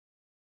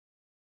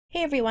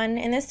Hey everyone,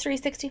 in this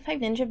 365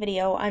 Ninja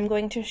video, I'm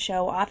going to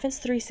show Office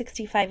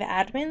 365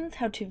 admins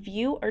how to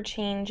view or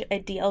change a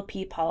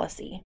DLP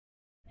policy.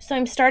 So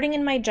I'm starting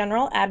in my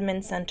General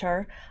Admin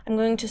Center. I'm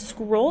going to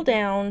scroll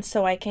down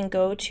so I can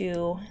go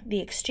to the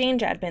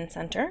Exchange Admin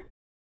Center.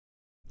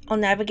 I'll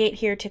navigate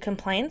here to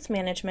Compliance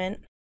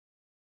Management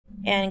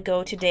and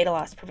go to Data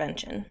Loss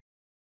Prevention.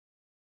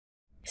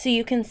 So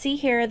you can see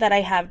here that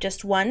I have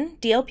just one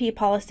DLP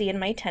policy in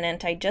my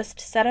tenant. I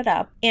just set it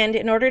up, and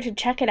in order to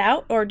check it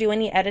out or do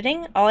any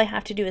editing, all I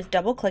have to do is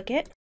double click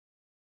it.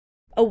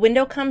 A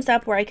window comes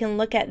up where I can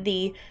look at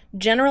the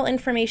general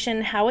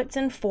information, how it's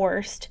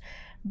enforced,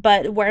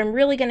 but where I'm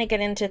really going to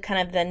get into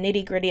kind of the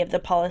nitty-gritty of the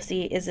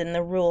policy is in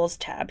the Rules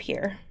tab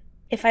here.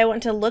 If I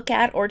want to look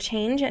at or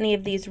change any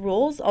of these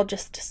rules, I'll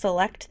just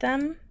select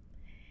them.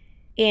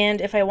 And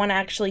if I want to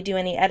actually do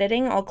any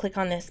editing, I'll click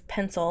on this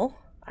pencil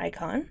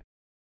icon.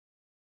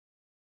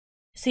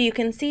 So you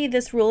can see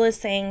this rule is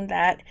saying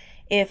that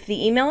if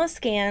the email is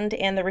scanned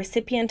and the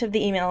recipient of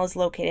the email is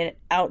located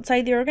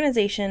outside the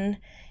organization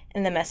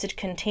and the message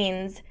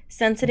contains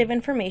sensitive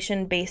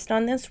information based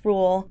on this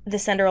rule, the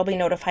sender will be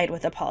notified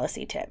with a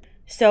policy tip.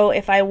 So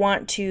if I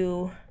want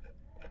to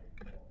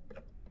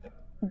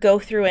go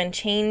through and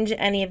change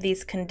any of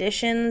these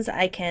conditions,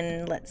 I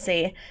can, let's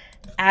say,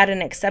 add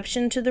an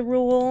exception to the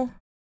rule.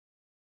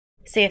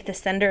 Say if the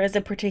sender is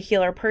a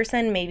particular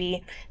person,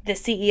 maybe the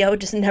CEO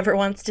just never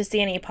wants to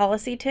see any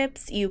policy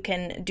tips, you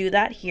can do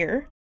that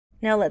here.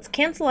 Now let's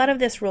cancel out of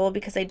this rule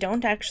because I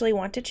don't actually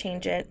want to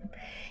change it.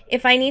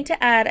 If I need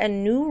to add a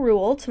new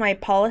rule to my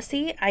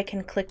policy, I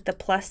can click the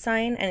plus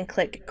sign and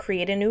click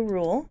Create a New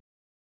Rule.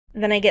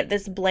 Then I get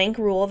this blank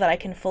rule that I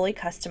can fully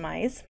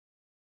customize.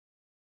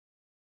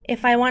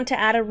 If I want to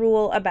add a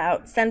rule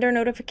about sender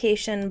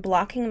notification,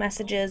 blocking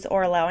messages,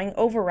 or allowing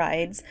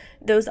overrides,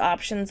 those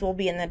options will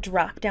be in the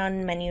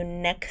drop-down menu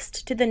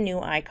next to the new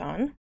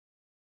icon.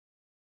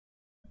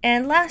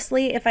 And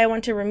lastly, if I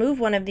want to remove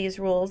one of these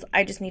rules,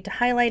 I just need to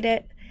highlight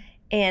it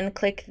and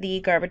click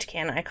the garbage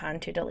can icon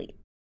to delete.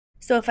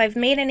 So if I've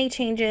made any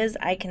changes,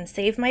 I can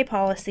save my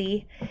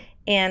policy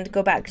and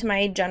go back to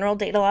my general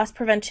data loss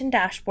prevention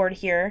dashboard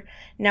here.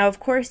 Now, of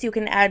course, you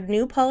can add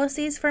new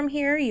policies from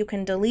here. You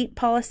can delete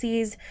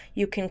policies,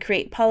 you can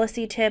create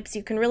policy tips,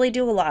 you can really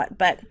do a lot.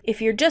 But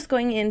if you're just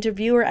going in to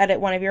view or edit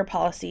one of your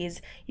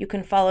policies, you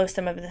can follow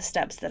some of the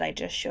steps that I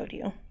just showed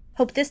you.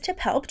 Hope this tip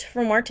helped.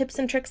 For more tips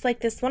and tricks like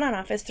this one on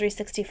Office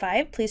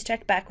 365, please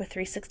check back with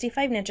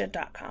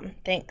 365ninja.com.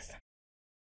 Thanks.